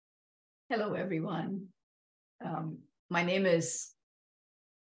Hello, everyone. My name is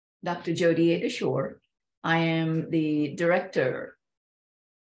Dr. Jodie A. Dashore. I am the director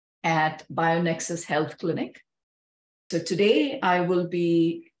at BioNexus Health Clinic. So today I will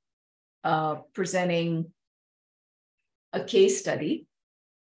be presenting a case study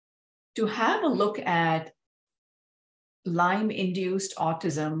to have a look at Lyme-induced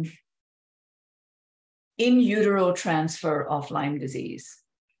autism in utero transfer of Lyme disease.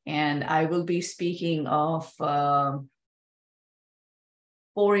 And I will be speaking of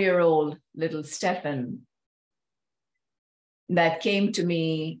 4-year-old little Stefan that came to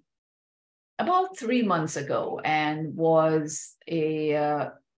me about 3 months ago and was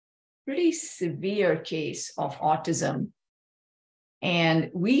a pretty severe case of autism. And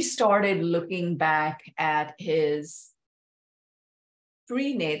we started looking back at his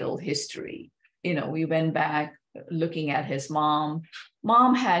prenatal history. We went back looking at his mom.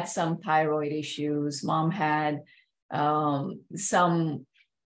 Mom had some thyroid issues. Mom had some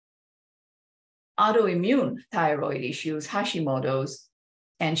autoimmune thyroid issues, Hashimoto's,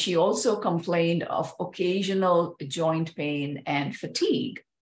 and she also complained of occasional joint pain and fatigue,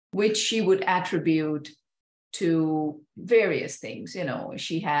 which she would attribute to various things.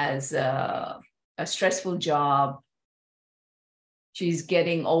 She has a stressful job. She's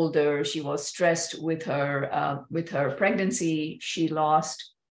getting older. She was stressed with her pregnancy. She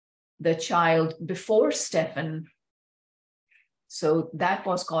lost the child before Stefan. So that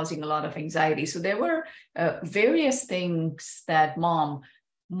was causing a lot of anxiety. So there were various things that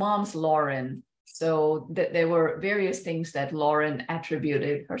mom's Lauren. So there were various things that Lauren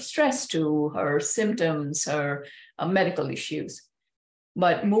attributed her stress to, her symptoms, her medical issues.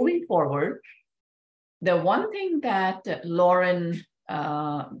 But moving forward, the one thing that Lauren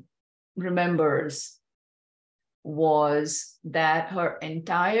remembers was that her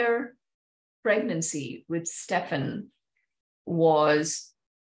entire pregnancy with Stefan was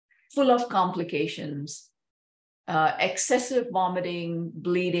full of complications, excessive vomiting,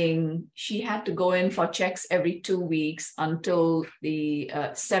 bleeding. She had to go in for checks every 2 weeks until the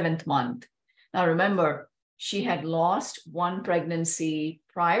 7th month. Now, remember, she had lost one pregnancy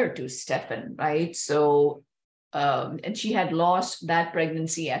prior to Stefan, right? So, and she had lost that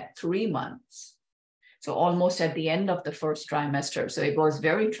pregnancy at 3 months. So almost at the end of the first trimester. So it was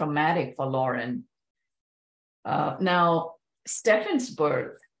very traumatic for Lauren. Now, Stefan's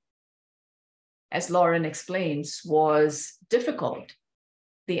birth, as Lauren explains, was difficult.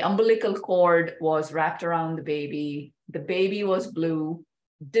 The umbilical cord was wrapped around the baby. The baby was blue,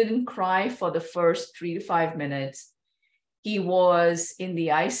 didn't cry for the first 3 to 5 minutes. He was in the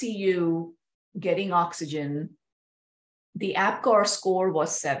ICU getting oxygen. The APGAR score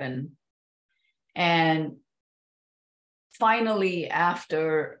was 7. And finally,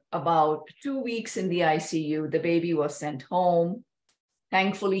 after about 2 weeks in the ICU, the baby was sent home.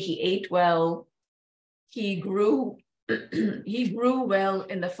 Thankfully, he ate well. He grew well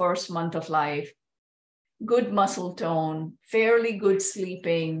in the first month of life. Good muscle tone, fairly good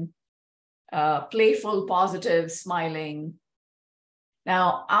sleeping, playful, positive, smiling.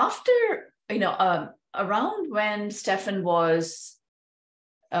 Now, after, around when Stefan was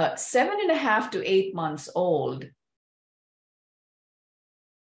 7.5 to 8 months old,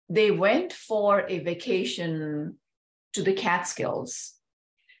 they went for a vacation to the Catskills.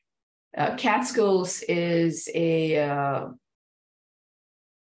 Catskills is a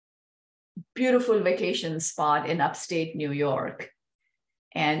beautiful vacation spot in upstate New York.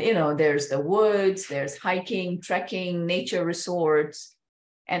 And, there's the woods, there's hiking, trekking, nature resorts.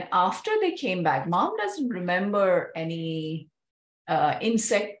 And after they came back, mom doesn't remember any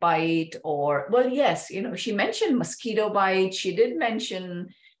insect bite or, well, yes, she mentioned mosquito bite. She did mention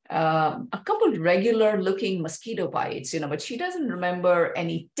a couple of regular looking mosquito bites, but she doesn't remember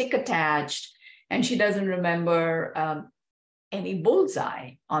any tick attached, and she doesn't remember any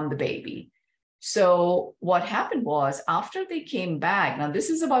bullseye on the baby. So what happened was, after they came back, now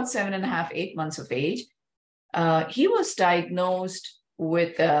this is about 7.5, 8 months of age, he was diagnosed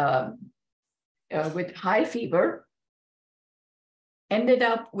with high fever, ended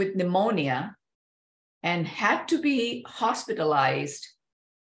up with pneumonia, and had to be hospitalized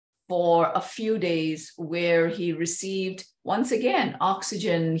for a few days, where he received, once again,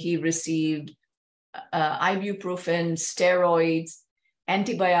 oxygen. He received ibuprofen, steroids,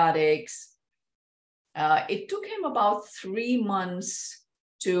 antibiotics. It took him about 3 months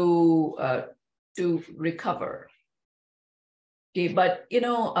to recover. Okay, but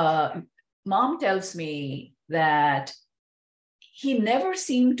mom tells me that he never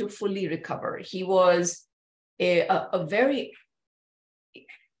seemed to fully recover. He was a very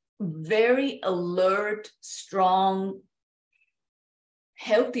very alert, strong,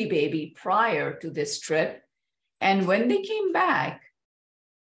 healthy baby prior to this trip. And when they came back,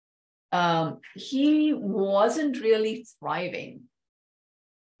 he wasn't really thriving.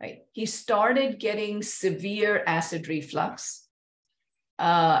 Right? He started getting severe acid reflux.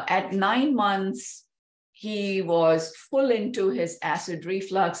 At 9 months, he was full into his acid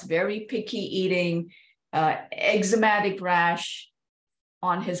reflux, very picky eating, eczematic rash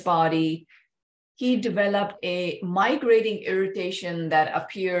on his body. He developed a migrating irritation that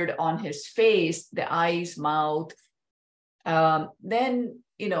appeared on his face, the eyes, mouth. Then,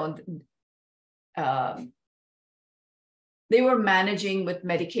 they were managing with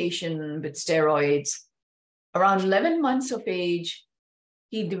medication, with steroids. Around 11 months of age,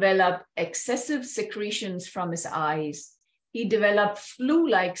 he developed excessive secretions from his eyes. He developed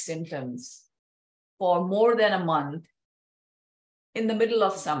flu-like symptoms for more than a month in the middle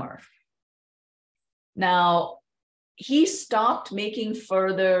of summer. Now, he stopped making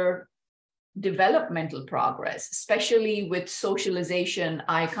further developmental progress, especially with socialization,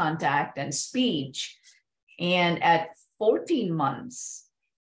 eye contact, and speech. And at 14 months,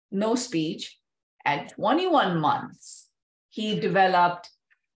 no speech. At 21 months, he developed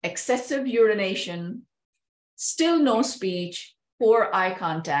excessive urination, still no speech, poor eye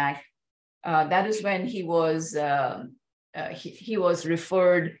contact. That is when he was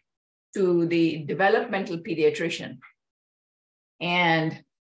referred to the developmental pediatrician. And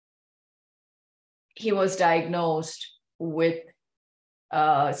he was diagnosed with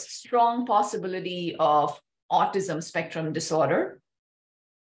a strong possibility of autism spectrum disorder.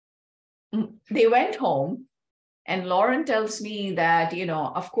 They went home, and Lauren tells me that,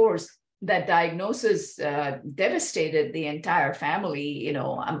 of course, that diagnosis devastated the entire family.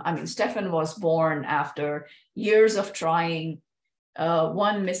 Stefan was born after years of trying,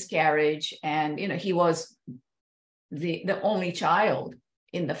 one miscarriage, and, he was the only child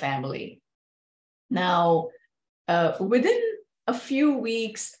in the family. Now, within a few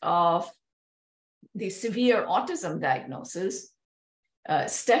weeks of the severe autism diagnosis,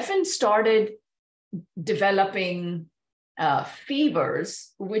 Stefan started developing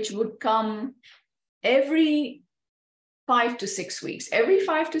fevers, which would come every 5 to 6 weeks. Every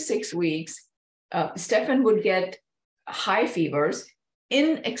 5 to 6 weeks, Stefan would get high fevers,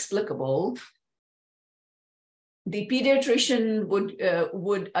 inexplicable. The pediatrician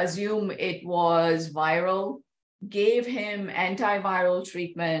would assume it was viral, gave him antiviral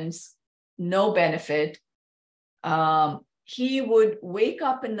treatments, no benefit. He would wake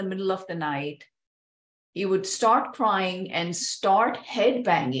up in the middle of the night. He would start crying and start head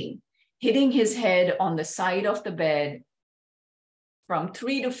banging, hitting his head on the side of the bed from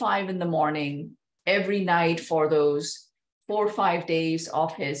 3 to 5 in the morning every night for those 4 or 5 days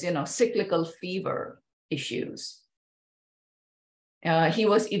of his, cyclical fever issues. He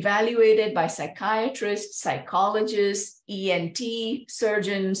was evaluated by psychiatrists, psychologists, ENT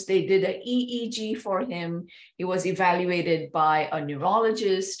surgeons. They did an EEG for him. He was evaluated by a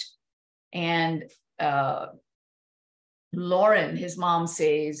neurologist. And Lauren, his mom,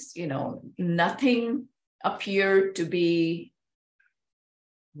 says, nothing appeared to be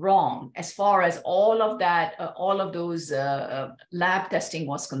wrong as far as all of that, all of those lab testing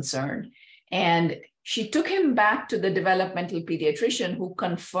was concerned. And she took him back to the developmental pediatrician, who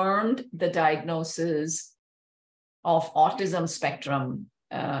confirmed the diagnosis of autism spectrum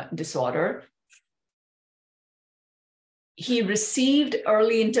disorder. He received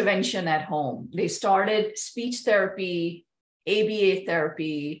early intervention at home. They started speech therapy, ABA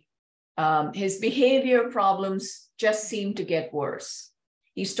therapy. His behavior problems just seemed to get worse.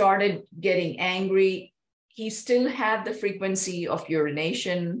 He started getting angry. He still had the frequency of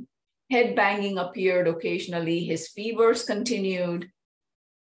urination. Head banging appeared occasionally. His fevers continued.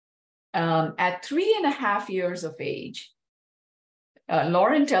 At 3.5 years of age,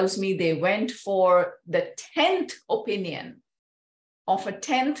 Lauren tells me they went for the 10th opinion of a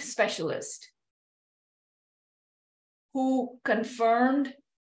 10th specialist who confirmed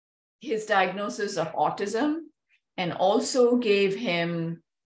his diagnosis of autism and also gave him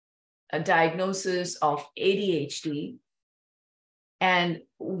a diagnosis of ADHD and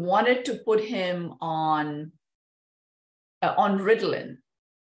wanted to put him on Ritalin.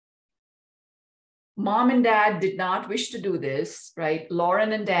 Mom and dad did not wish to do this, right?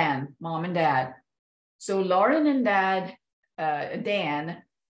 Lauren and Dan, mom and dad. So Lauren and dad, Dan,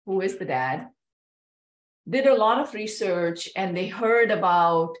 who is the dad, did a lot of research, and they heard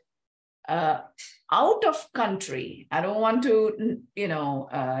about out of country. I don't want to,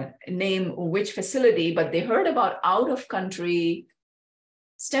 name which facility, but they heard about out of country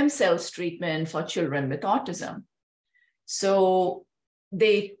stem cells treatment for children with autism. So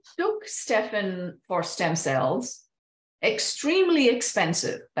they took Stefan for stem cells, extremely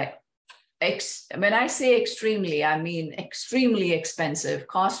expensive. Like when I say extremely, I mean extremely expensive,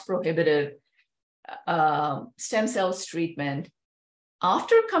 cost prohibitive stem cells treatment.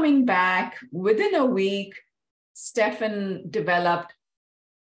 After coming back, within a week, Stefan developed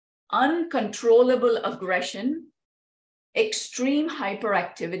uncontrollable aggression, extreme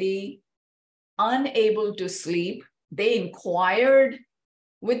hyperactivity, unable to sleep. They inquired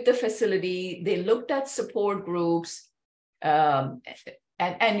with the facility. They looked at support groups. And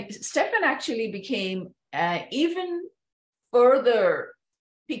Stefan actually became even further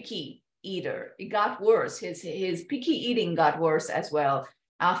picky eater. It got worse. His picky eating got worse as well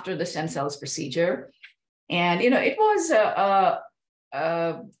after the stem cells procedure. And, it was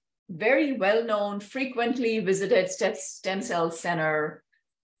a very well-known, frequently visited stem cell center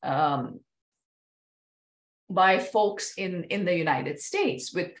by folks in the United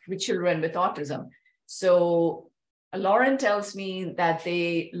States with children with autism. So Lauren tells me that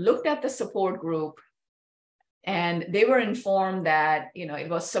they looked at the support group and they were informed that, it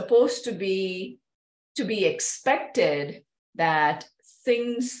was supposed to be expected that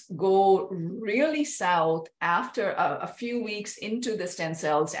things go really south after a few weeks into the stem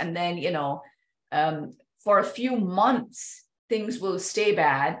cells. And then, for a few months, things will stay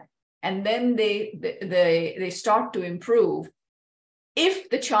bad. And then they start to improve if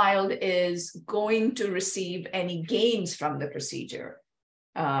the child is going to receive any gains from the procedure.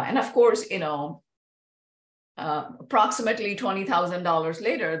 And of course, approximately $20,000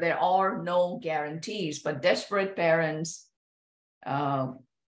 later, there are no guarantees, but desperate parents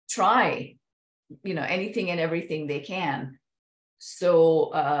try, anything and everything they can.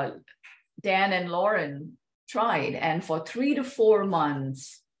 So Dan and Lauren tried, and for 3 to 4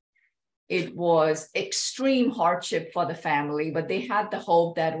 months, it was extreme hardship for the family, but they had the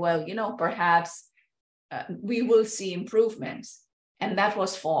hope that, well, perhaps we will see improvements. And that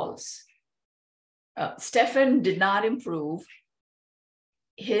was false. Stefan did not improve.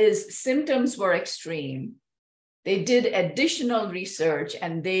 His symptoms were extreme. They did additional research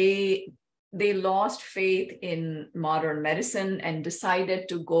and they lost faith in modern medicine and decided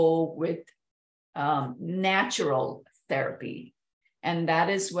to go with natural therapy. And that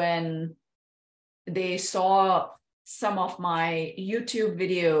is when they saw some of my YouTube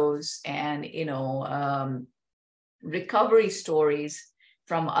videos and, recovery stories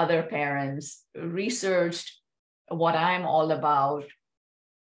from other parents, researched what I'm all about,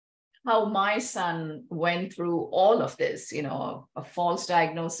 how my son went through all of this, a false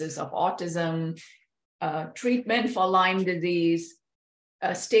diagnosis of autism, treatment for Lyme disease,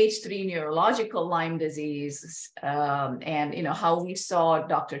 stage 3 neurological Lyme disease, and how we saw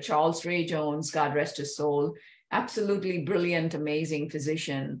Dr. Charles Ray Jones, God rest his soul, absolutely brilliant, amazing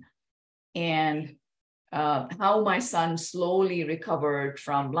physician, and how my son slowly recovered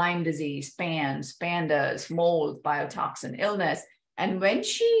from Lyme disease, PANS, pandas, mold, biotoxin illness. And when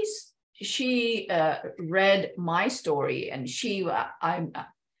she read my story, and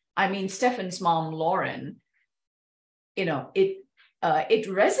I mean Stefan's mom, Lauren, it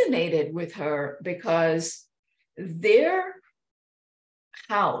resonated with her because their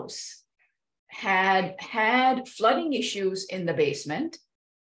house had flooding issues in the basement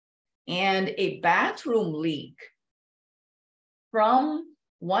and a bathroom leak from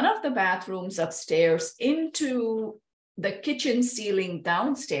one of the bathrooms upstairs into the kitchen ceiling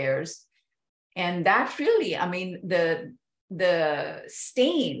downstairs. And that really, the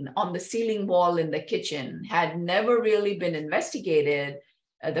stain on the ceiling wall in the kitchen had never really been investigated.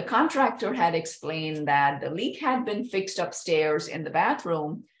 The contractor had explained that the leak had been fixed upstairs in the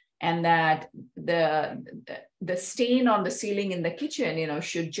bathroom, and that the stain on the ceiling in the kitchen,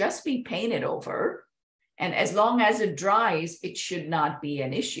 should just be painted over. And as long as it dries, it should not be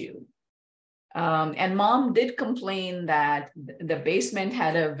an issue. And mom did complain that the basement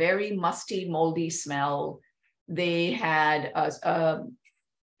had a very musty, moldy smell. They had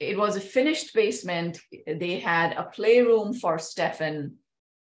it was a finished basement. They had a playroom for Stefan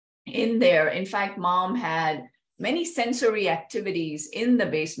in there. In fact, mom had many sensory activities in the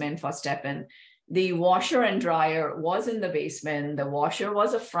basement for Stefan. The washer and dryer was in the basement. The washer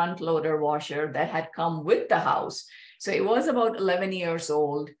was a front loader washer that had come with the house. So it was about 11 years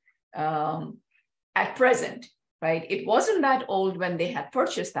old at present. Right? It wasn't that old when they had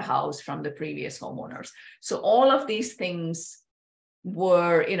purchased the house from the previous homeowners. So all of these things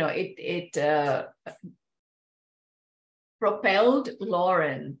were, it propelled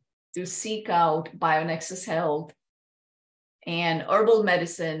Lauren to seek out BioNexus Health and herbal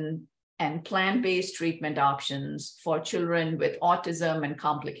medicine and plant-based treatment options for children with autism and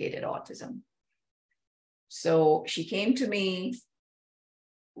complicated autism. So she came to me.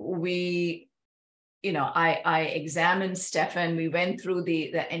 I examined Stefan. We went through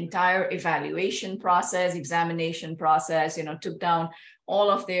the entire examination process, took down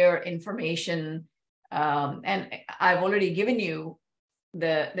all of their information. And I've already given you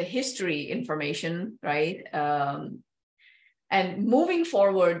the history information, right? And moving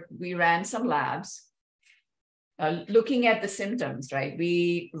forward, we ran some labs looking at the symptoms, right?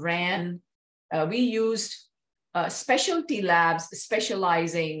 We used specialty labs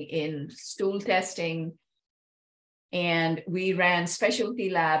specializing in stool testing, and we ran specialty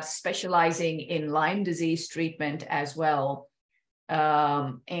labs specializing in Lyme disease treatment as well.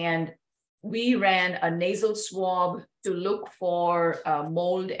 And we ran a nasal swab to look for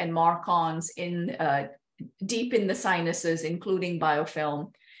mold and marcons deep in the sinuses, including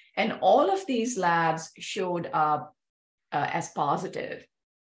biofilm. And all of these labs showed up as positive.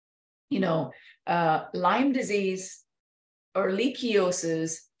 Lyme disease,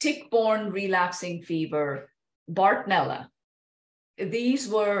 ehrlichiosis, tick-borne relapsing fever, Bartonella. These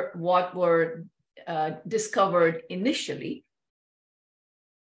were what were discovered initially.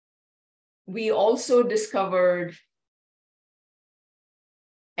 We also discovered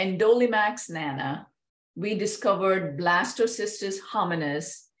Endolimax nana. We discovered Blastocystis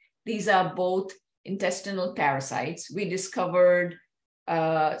hominis. These are both intestinal parasites. We discovered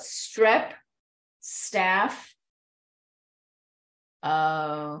strep, staph.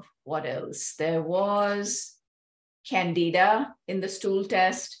 What else? There was Candida in the stool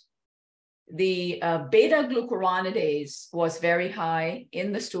test. The beta-glucuronidase was very high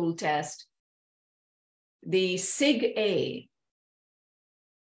in the stool test. The Sig-A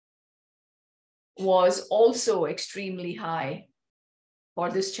was also extremely high for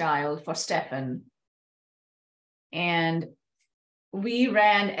this child, for Stefan. And we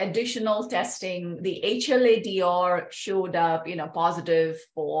ran additional testing. The HLA-DR showed up, positive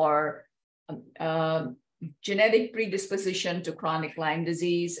for genetic predisposition to chronic Lyme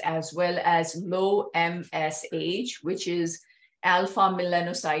disease, as well as low MSH, which is alpha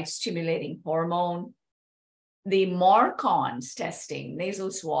melanocyte stimulating hormone. The Marcons testing,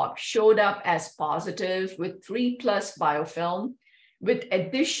 nasal swab, showed up as positive with 3+ biofilm, with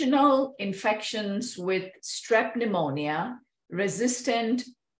additional infections with strep pneumonia resistant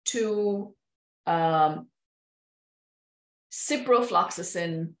to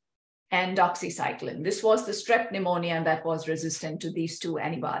ciprofloxacin and doxycycline. This was the strep pneumonia that was resistant to these two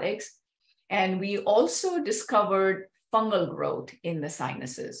antibiotics. And we also discovered fungal growth in the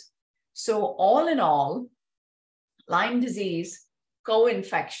sinuses. So all in all, Lyme disease,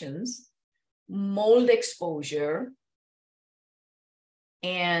 co-infections, mold exposure,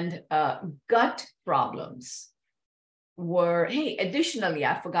 and gut problems were, additionally,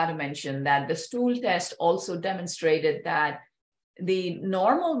 I forgot to mention that the stool test also demonstrated that the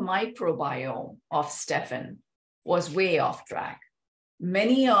normal microbiome of Stefan was way off track.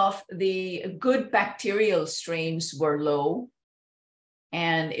 Many of the good bacterial strains were low,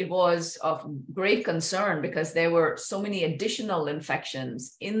 and it was of great concern because there were so many additional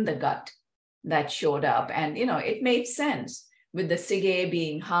infections in the gut that showed up. And, it made sense with the Sig-A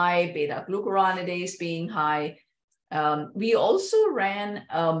being high, beta-glucuronidase being high. We also ran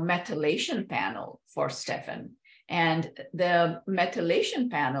a methylation panel for Stefan. And the methylation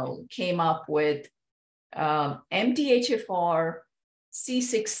panel came up with MTHFR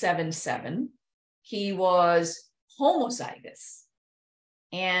C677. He was homozygous.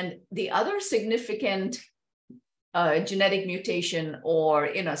 And the other significant genetic mutation, or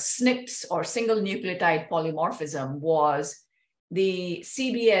SNPs, or single nucleotide polymorphism, was the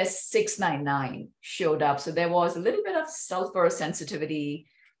CBS 699 showed up. So there was a little bit of sulfur sensitivity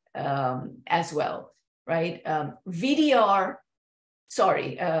as well, right? CBS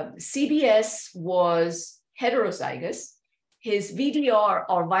was heterozygous. His VDR,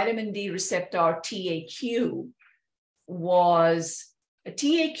 or vitamin D receptor TAQ, was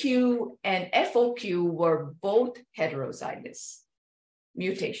TAQ and FOQ were both heterozygous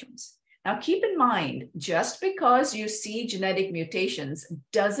mutations. Now, keep in mind, just because you see genetic mutations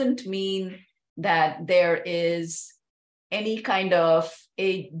doesn't mean that there is any kind of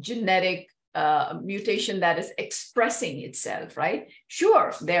a genetic mutation that is expressing itself, right?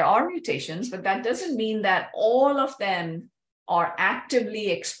 Sure, there are mutations, but that doesn't mean that all of them are actively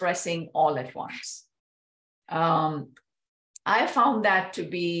expressing all at once. I found that to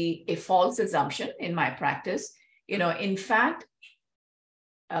be a false assumption in my practice. In fact,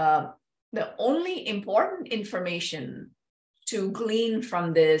 the only important information to glean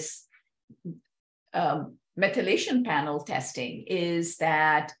from this methylation panel testing is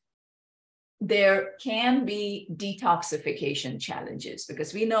that there can be detoxification challenges,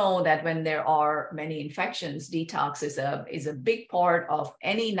 because we know that when there are many infections, detox is a big part of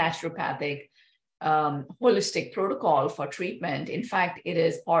any naturopathic holistic protocol for treatment. In fact, it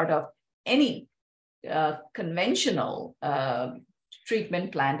is part of any conventional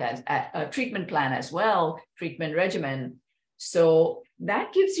treatment plan as well, treatment regimen. So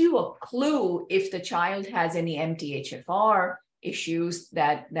that gives you a clue if the child has any MTHFR issues,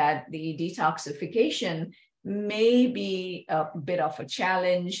 that the detoxification may be a bit of a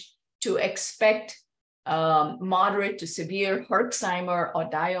challenge. To expect moderate to severe Herxheimer or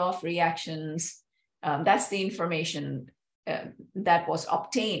die-off reactions. That's the information that was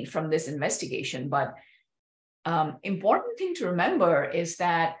obtained from this investigation. But important thing to remember is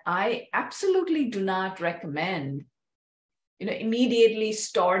that I absolutely do not recommend immediately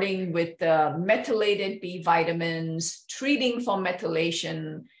starting with methylated B vitamins, treating for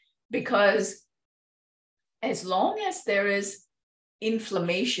methylation, because as long as there is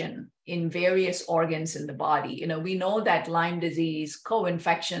inflammation in various organs in the body, we know that Lyme disease,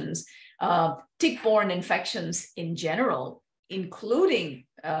 co-infections, tick-borne infections in general, including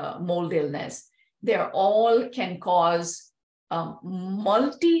mold illness, they all can cause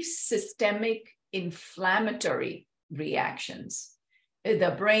multi-systemic inflammatory reactions.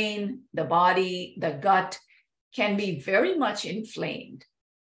 The brain, the body, the gut can be very much inflamed,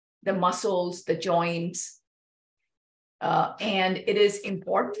 the muscles, the joints. And it is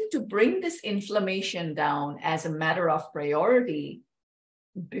important to bring this inflammation down as a matter of priority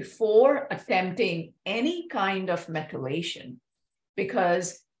before attempting any kind of methylation,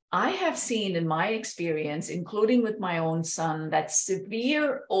 because I have seen in my experience, including with my own son, that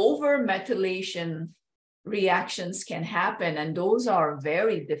severe over-methylation reactions can happen, and those are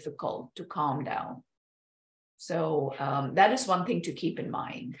very difficult to calm down. So that is one thing to keep in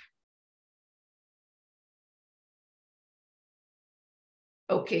mind.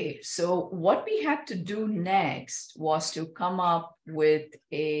 Okay, so what we had to do next was to come up with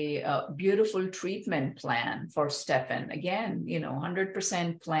a beautiful treatment plan for Stefan. Again,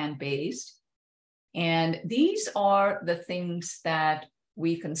 100% plant-based. And these are the things that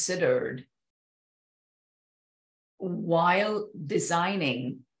we considered while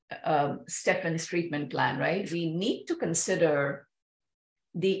designing Stefan's treatment plan, right? We need to consider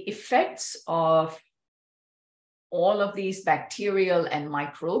the effects of all of these bacterial and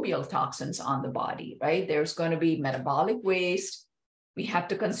microbial toxins on the body, right? There's going to be metabolic waste. We have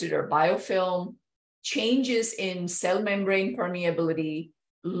to consider biofilm, changes in cell membrane permeability,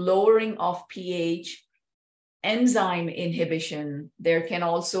 lowering of pH, enzyme inhibition. There can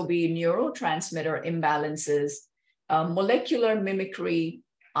also be neurotransmitter imbalances, molecular mimicry,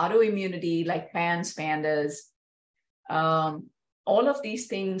 autoimmunity like PANS, PANDAS. All of these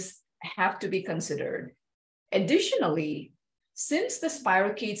things have to be considered. Additionally, since the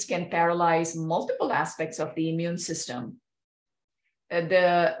spirochetes can paralyze multiple aspects of the immune system,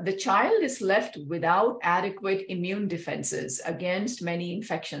 the child is left without adequate immune defenses against many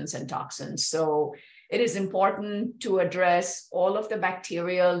infections and toxins. So it is important to address all of the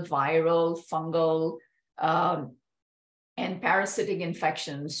bacterial, viral, fungal, and parasitic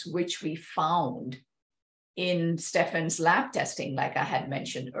infections, which we found in Stefan's lab testing, like I had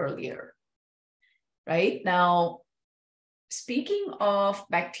mentioned earlier. Right now, speaking of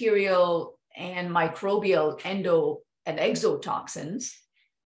bacterial and microbial endo and exotoxins,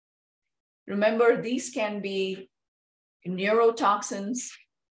 remember these can be neurotoxins.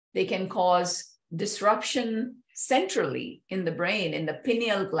 They can cause disruption centrally in the brain, in the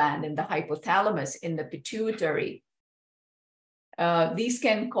pineal gland, in the hypothalamus, in the pituitary. These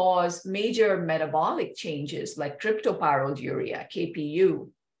can cause major metabolic changes like cryptopyrroluria, KPU,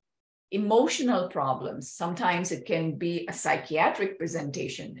 emotional problems. Sometimes it can be a psychiatric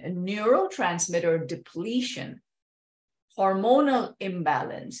presentation, a neurotransmitter depletion, hormonal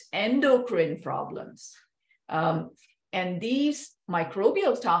imbalance, endocrine problems. And these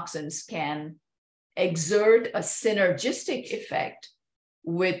microbial toxins can exert a synergistic effect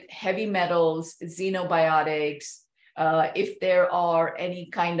with heavy metals, xenobiotics. If there are any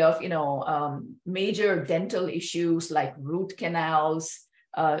kind of, major dental issues like root canals,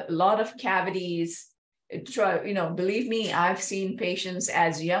 a lot of cavities, believe me, I've seen patients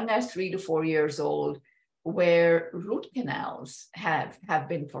as young as 3 to 4 years old where root canals have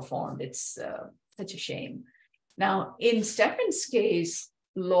been performed. It's such a shame. Now, in Stefan's case,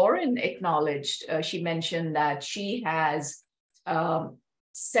 Lauren acknowledged, she mentioned that she has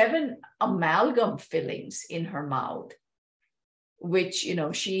 7 amalgam fillings in her mouth. which,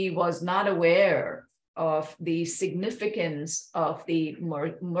 she was not aware of the significance of the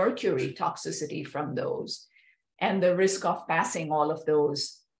mercury toxicity from those and the risk of passing all of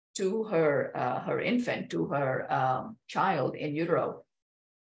those to her infant, to her child in utero.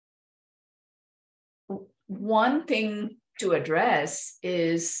 One other thing to address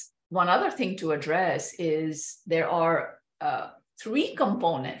is there are 3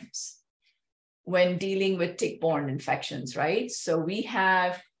 components when dealing with tick-borne infections, right? So we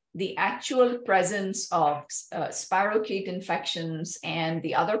have the actual presence of spirochete infections and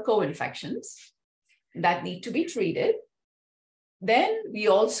the other co-infections that need to be treated. Then we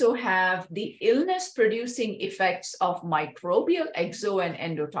also have the illness-producing effects of microbial exo and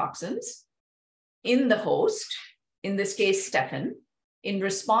endotoxins in the host, in this case, Stefan, in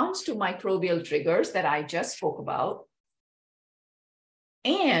response to microbial triggers that I just spoke about.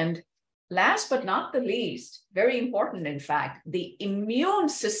 And last but not the least, very important, in fact, the immune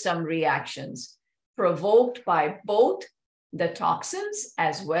system reactions provoked by both the toxins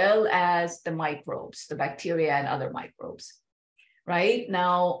as well as the microbes, the bacteria and other microbes, right?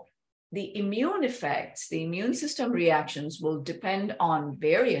 Now, the immune effects, the immune system reactions will depend on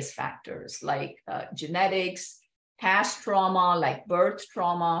various factors like genetics, past trauma, like birth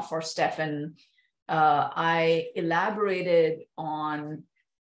trauma for Stefan. I elaborated on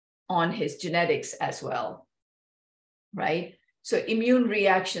his genetics as well, right? So immune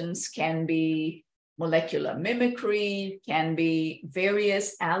reactions can be molecular mimicry, can be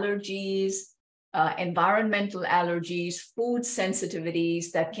various allergies, environmental allergies, food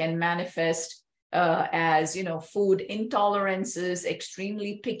sensitivities that can manifest as, food intolerances,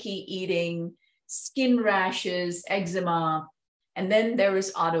 extremely picky eating, skin rashes, eczema. And then there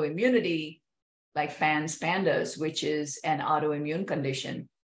is autoimmunity, like PANS-PANDAS, which is an autoimmune condition.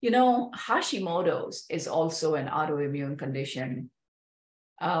 Hashimoto's is also an autoimmune condition.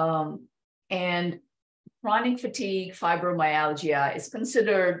 And chronic fatigue, fibromyalgia is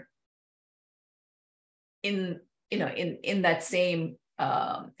considered in the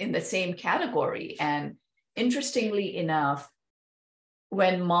same category. And interestingly enough,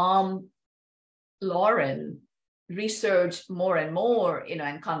 when Mom Lauren researched more and more,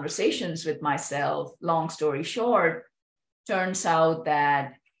 and conversations with myself, long story short, turns out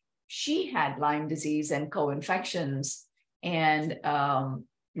that she had Lyme disease and co-infections. And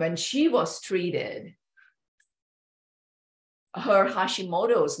when she was treated, her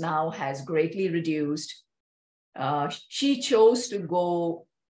Hashimoto's now has greatly reduced. She chose to go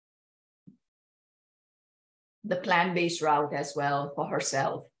the plant-based route as well for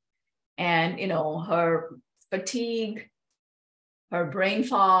herself. And, her fatigue, her brain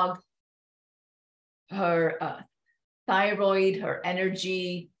fog, her thyroid, her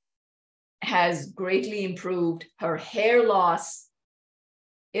energy has greatly improved. Her hair loss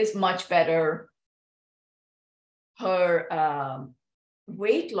is much better. Her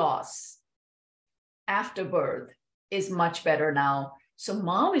weight loss after birth is much better now. So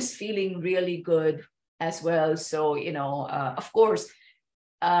Mom is feeling really good as well. So, of course,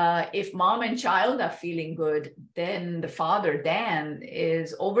 if Mom and child are feeling good, then the father, Dan,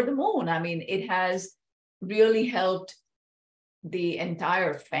 is over the moon. I mean, it has really helped the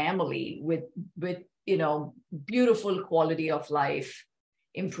entire family with beautiful quality of life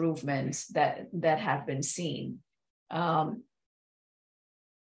improvements that have been seen.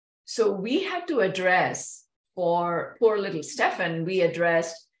 So we had to address, for poor little Stefan, we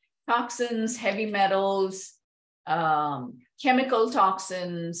addressed toxins, heavy metals, chemical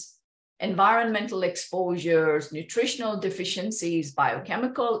toxins, environmental exposures, nutritional deficiencies,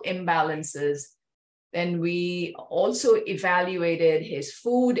 biochemical imbalances. Then we also evaluated his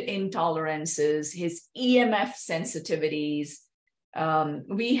food intolerances, his EMF sensitivities.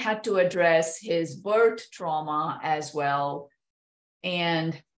 We had to address his birth trauma as well,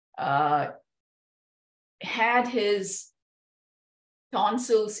 and had his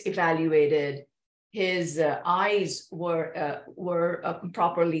tonsils evaluated. His eyes were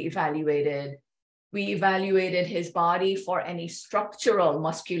properly evaluated. We evaluated his body for any structural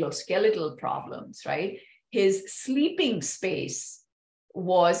musculoskeletal problems, right? His sleeping space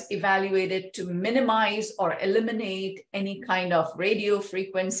was evaluated to minimize or eliminate any kind of radio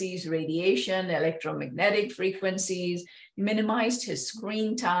frequencies, radiation, electromagnetic frequencies, minimized his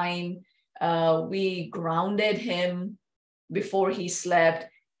screen time. We grounded him before he slept,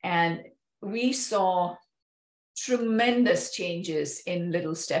 and we saw tremendous changes in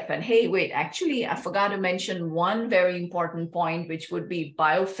little Stefan. Hey, wait, actually, I forgot to mention one very important point, which would be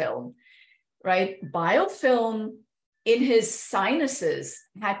biofilm, right? Biofilm in his sinuses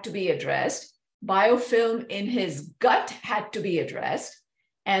had to be addressed biofilm in his gut had to be addressed.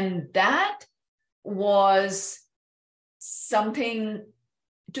 And that was something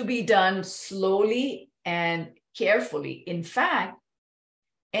to be done slowly and carefully. In fact,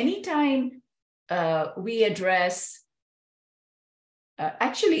 anytime we address,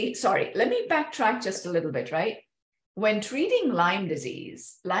 let me backtrack just a little bit, right? When treating Lyme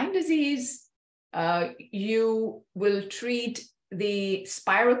disease, you will treat the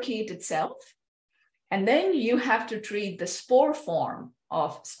spirochete itself, and then you have to treat the spore form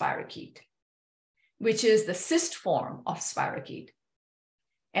of spirochete, which is the cyst form of spirochete.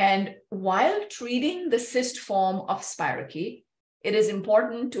 And while treating the cyst form of spirochete, it is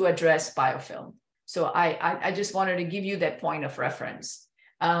important to address biofilm. So I just wanted to give you that point of reference.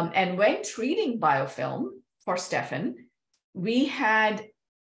 And when treating biofilm for Stefan, we had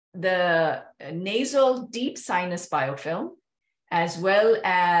the nasal deep sinus biofilm, as well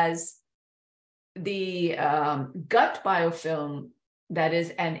as the gut biofilm. That is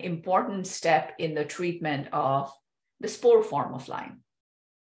an important step in the treatment of the spore form of Lyme.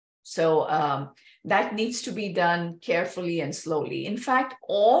 So that needs to be done carefully and slowly. In fact,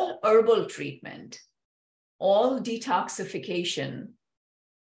 all herbal treatment, all detoxification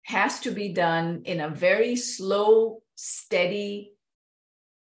has to be done in a very slow, steady,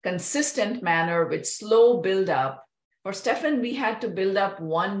 consistent manner with slow buildup. For Stefan, we had to build up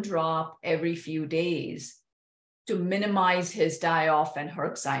 1 drop every few days to minimize his die-off and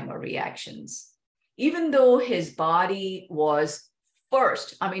Herxheimer reactions. Even though his body was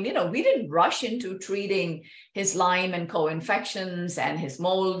first, we didn't rush into treating his Lyme and co-infections and his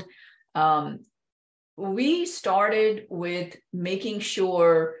mold. We started with making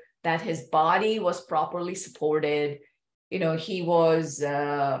sure that his body was properly supported. He was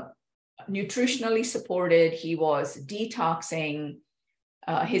nutritionally supported. He was detoxing.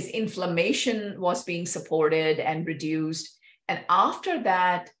 His inflammation was being supported and reduced. And after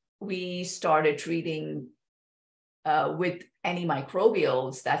that, we started treating with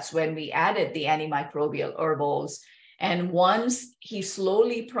antimicrobials. That's when we added the antimicrobial herbals. And once he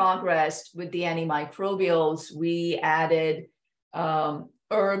slowly progressed with the antimicrobials, we added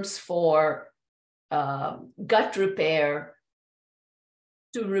herbs for gut repair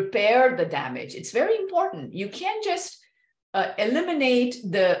to repair the damage. It's very important. You can't just eliminate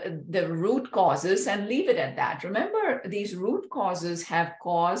the root causes and leave it at that. Remember, these root causes have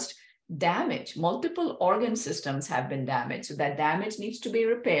caused damage. Multiple organ systems have been damaged. So that damage needs to be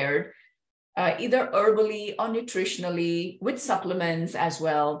repaired, either herbally or nutritionally with supplements as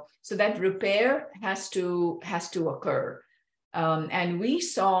well. So that repair has to occur. And we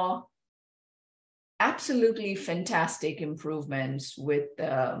saw absolutely fantastic improvements with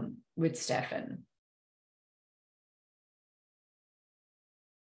Stefan.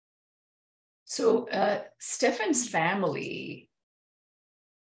 So Stefan's family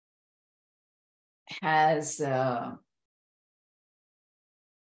has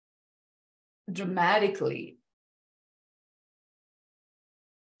dramatically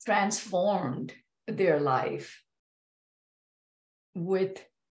transformed their life with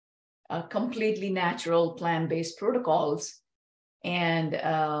completely natural plant-based protocols. And,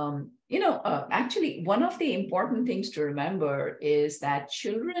 actually, one of the important things to remember is that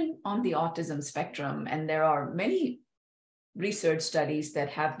children on the autism spectrum, and there are many research studies that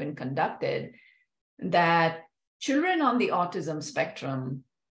have been conducted, that children on the autism spectrum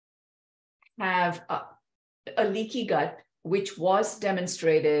have a leaky gut, which was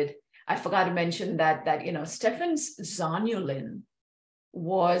demonstrated. I forgot to mention that Stefan's zonulin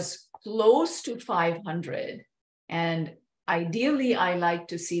was close to 500, and ideally I like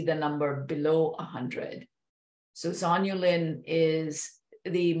to see the number below 100. So zonulin is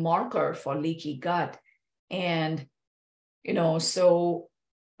the marker for leaky gut, and so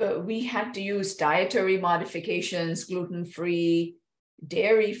we had to use dietary modifications, gluten-free,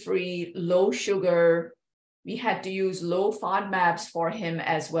 dairy-free, low sugar. We had to use low FODMAPs for him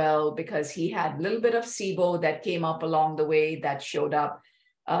as well, because he had a little bit of SIBO that came up along the way, that showed up,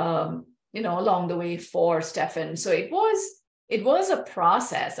 along the way for Stefan. So it was a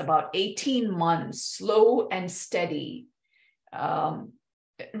process, about 18 months, slow and steady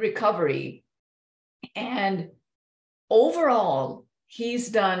recovery. And overall, he's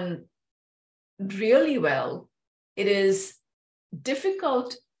done really well. It is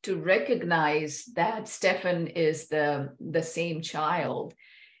difficult to recognize that Stefan is the same child.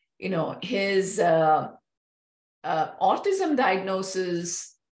 His autism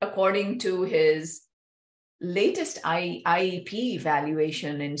diagnosis, according to his latest IEP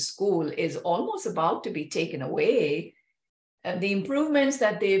evaluation in school, is almost about to be taken away. The improvements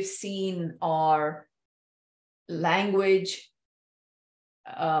that they've seen are language,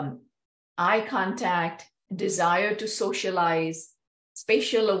 eye contact, desire to socialize,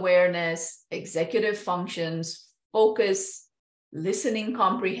 spatial awareness, executive functions, focus, listening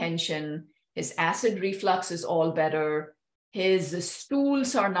comprehension. His acid reflux is all better. His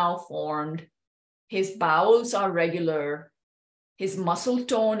stools are now formed. His bowels are regular. His muscle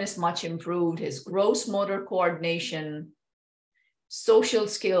tone is much improved. His gross motor coordination, social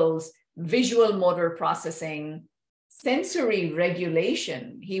skills, visual motor processing, sensory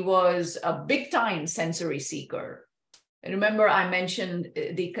regulation. He was a big time sensory seeker. Remember, I mentioned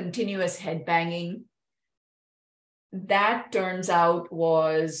the continuous head banging. That turns out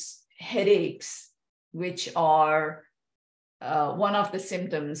was headaches, which are one of the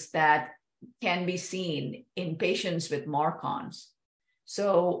symptoms that can be seen in patients with MARCoNS.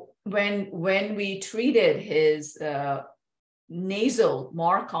 So when we treated his nasal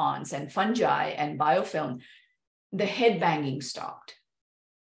MARCoNS and fungi and biofilm, the head banging stopped.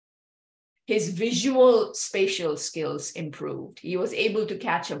 His visual spatial skills improved. He was able to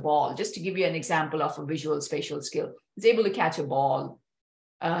catch a ball. Just to give you an example of a visual spatial skill, he was able to catch a ball.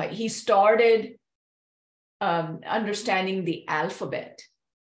 He started understanding the alphabet.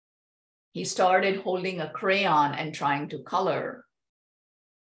 He started holding a crayon and trying to color.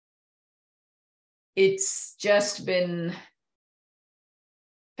 It's just been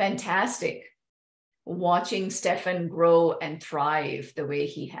fantastic watching Stefan grow and thrive the way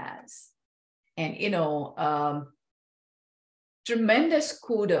he has. And, tremendous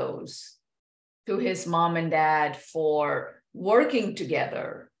kudos to his mom and dad for working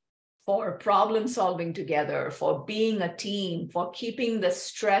together, for problem solving together, for being a team, for keeping the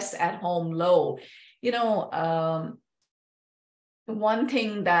stress at home low. One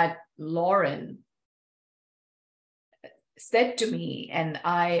thing that Lauren said to me, and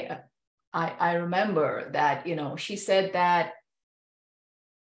I remember that, she said that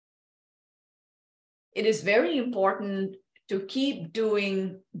it is very important to keep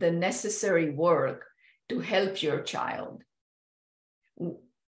doing the necessary work to help your child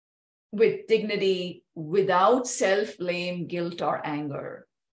with dignity, without self-blame, guilt, or anger.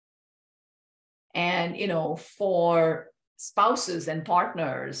 And, for spouses and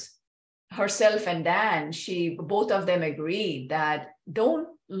partners, herself and Dan, both of them agreed that don't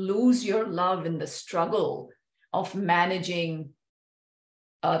lose your love in the struggle of managing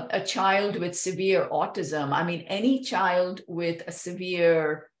a child with severe autism. I mean, any child with a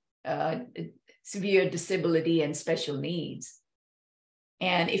severe disability and special needs.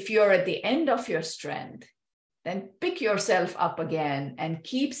 And if you're at the end of your strength, then pick yourself up again and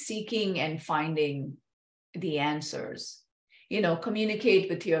keep seeking and finding the answers. Communicate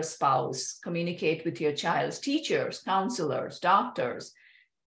with your spouse, communicate with your child's teachers, counselors, doctors.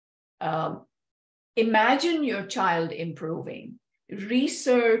 Imagine your child improving.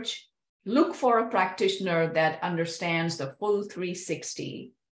 Research, look for a practitioner that understands the full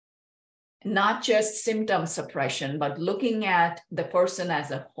 360, not just symptom suppression, but looking at the person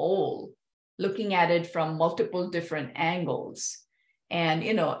as a whole, looking at it from multiple different angles, and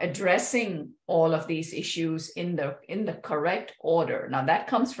addressing all of these issues in the correct order. Now that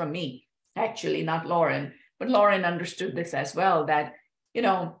comes from me, actually, not Lauren, but Lauren understood this as well, that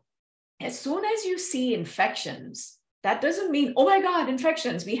as soon as you see infections, that doesn't mean, oh my God,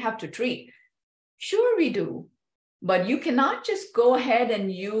 infections, we have to treat. Sure, we do. But you cannot just go ahead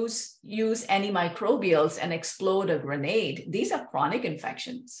and use antimicrobials and explode a grenade. These are chronic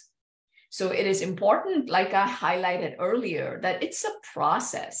infections. So it is important, like I highlighted earlier, that it's a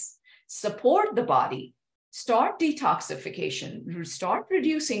process. Support the body, start detoxification, start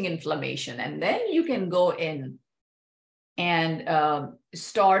reducing inflammation, and then you can go in and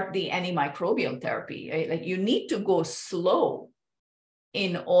start the antimicrobial therapy. Like, you need to go slow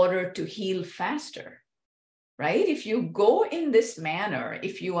in order to heal faster, right? If you go in this manner,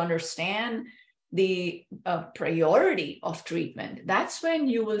 if you understand the priority of treatment, that's when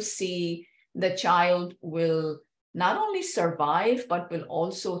you will see the child will not only survive, but will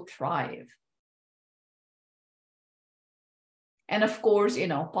also thrive. And of course,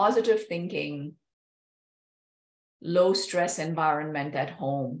 positive thinking, low stress environment at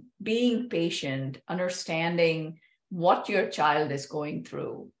home, being patient, understanding what your child is going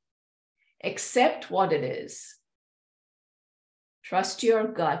through, accept what it is, trust your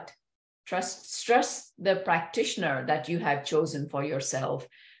gut, trust the practitioner that you have chosen for yourself,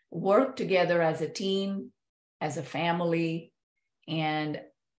 work together as a team, as a family. And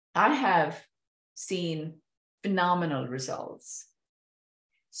I have seen phenomenal results.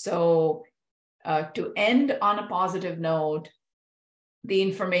 So To end on a positive note, the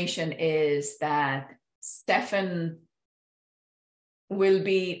information is that Stefan will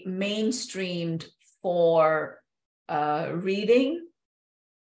be mainstreamed for reading,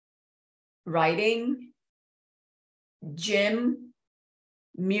 writing, gym,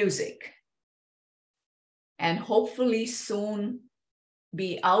 music, and hopefully soon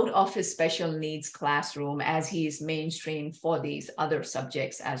be out of his special needs classroom as he is mainstreamed for these other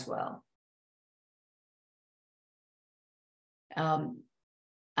subjects as well.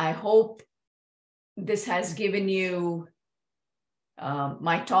 I hope this has given you,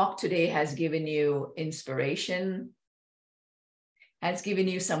 my talk today has given you inspiration, has given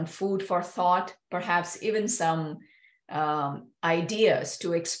you some food for thought, perhaps even some ideas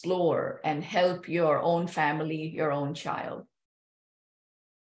to explore and help your own family, your own child.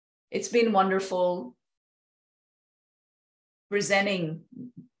 It's been wonderful presenting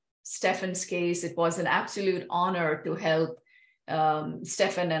Stefan's case. It was an absolute honor to help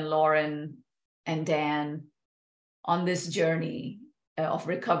Stefan and Lauren and Dan on this journey of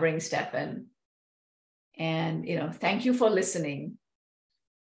recovering Stefan. And, thank you for listening.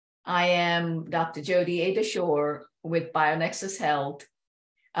 I am Dr. Jodie A. Dashore with BioNexus Health.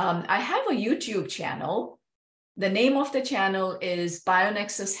 I have a YouTube channel. The name of the channel is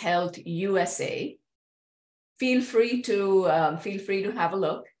BioNexus Health USA. Feel free to have a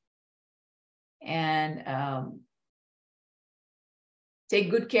look and take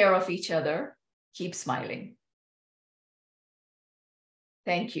good care of each other. Keep smiling.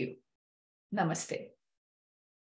 Thank you. Namaste.